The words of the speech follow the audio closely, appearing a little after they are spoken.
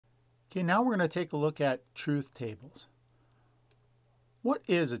Okay, now we're going to take a look at truth tables. What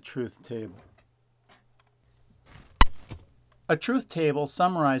is a truth table? A truth table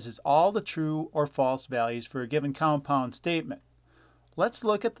summarizes all the true or false values for a given compound statement. Let's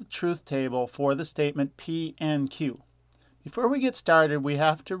look at the truth table for the statement P and Q. Before we get started, we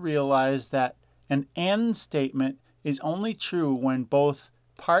have to realize that an AND statement is only true when both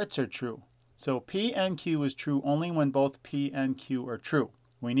parts are true. So P and Q is true only when both P and Q are true.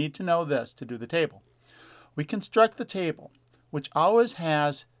 We need to know this to do the table. We construct the table, which always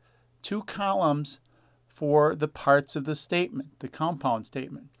has two columns for the parts of the statement, the compound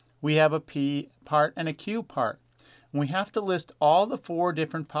statement. We have a P part and a Q part. And we have to list all the four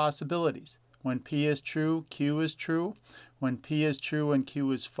different possibilities. When P is true, Q is true. When P is true and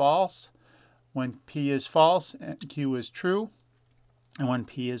Q is false. When P is false and Q is true. And when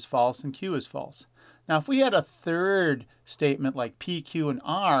P is false and Q is false. Now, if we had a third statement like P, Q, and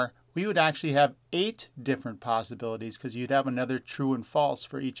R, we would actually have 8 different possibilities because you'd have another true and false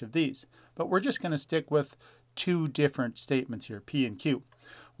for each of these. But we're just going to stick with 2 different statements here, P and Q.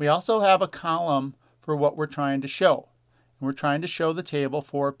 We also have a column for what we're trying to show. And we're trying to show the table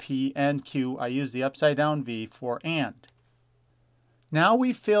for P and Q. I use the upside down V for AND. Now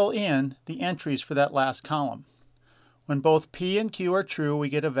we fill in the entries for that last column. When both P and Q are true, we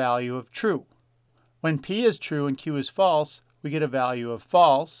get a value of true. When P is true and Q is false, we get a value of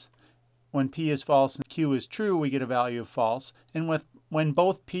false. When P is false and Q is true, we get a value of false. And when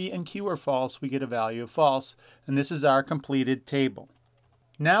both P and Q are false, we get a value of false. And this is our completed table.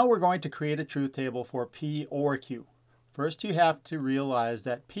 Now we're going to create a truth table for P or Q. First, you have to realize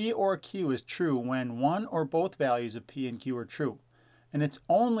that P or Q is true when one or both values of P and Q are true. And it's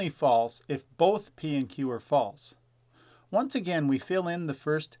only false if both P and Q are false. Once again, we fill in the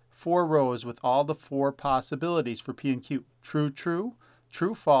first 4 rows with all the 4 possibilities for P and Q. True, true,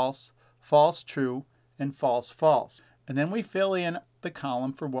 true, false, false, true, and false, false. And then we fill in the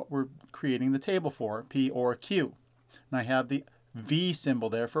column for what we're creating the table for, P or Q. And I have the V symbol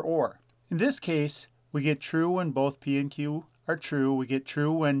there for OR. In this case, we get true when both P and Q are true. We get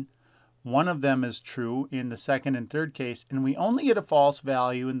true when one of them is true in the second and third case, and we only get a false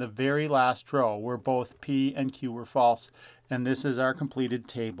value in the very last row where both P and Q were false, and this is our completed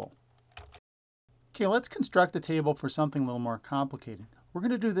table. Okay, let's construct the table for something a little more complicated. We're going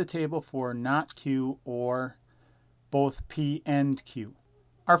to do the table for not Q or both P and Q.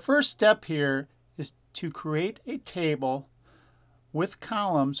 Our first step here is to create a table with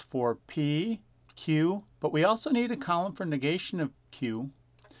columns for P, Q, but we also need a column for negation of Q.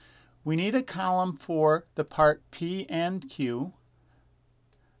 We need a column for the part P and Q.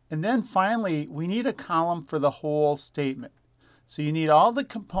 And then finally, we need a column for the whole statement. So you need all the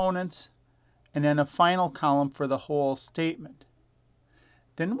components and then a final column for the whole statement.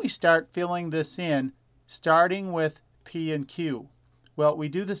 Then we start filling this in, starting with P and Q. Well, we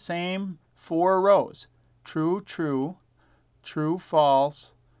do the same 4 rows. True, true, true,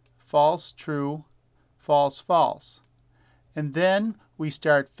 false, false, true, false, false. And then we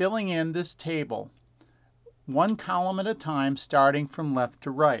start filling in this table, 1 column at a time, starting from left to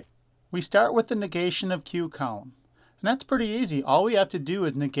right. We start with the negation of Q column. And that's pretty easy. All we have to do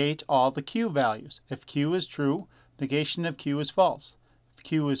is negate all the Q values. If Q is true, negation of Q is false. If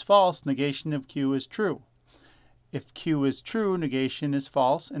Q is false, negation of Q is true. If Q is true, negation is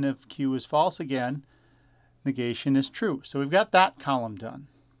false. And if Q is false again, negation is true. So we've got that column done.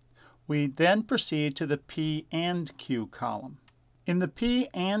 We then proceed to the P and Q column. In the P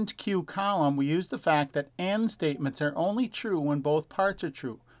and Q column, we use the fact that AND statements are only true when both parts are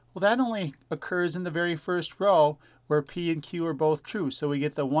true. Well, that only occurs in the very first row where P and Q are both true. So we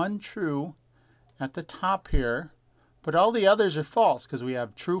get the 1 true at the top here, but all the others are false because we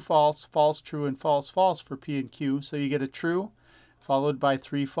have true, false, false, true, and false, false for P and Q. So you get a true followed by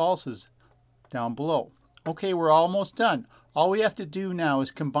 3 falses down below. Okay, we're almost done. All we have to do now is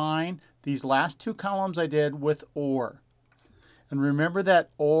combine these last 2 columns I did with OR. And remember that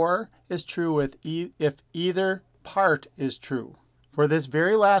OR is true if either part is true. For this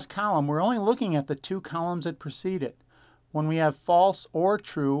very last column, we're only looking at the 2 columns that precede it. When we have false or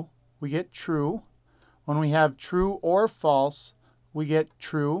true, we get true. When we have true or false, we get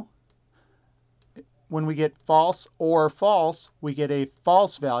true. When we get false or false, we get a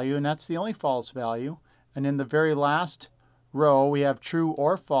false value, and that's the only false value. And in the very last row, we have true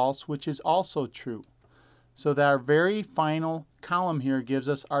or false, which is also true. So that our very final column here gives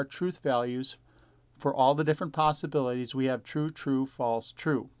us our truth values for all the different possibilities. We have true, true, false,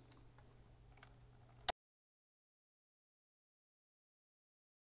 true.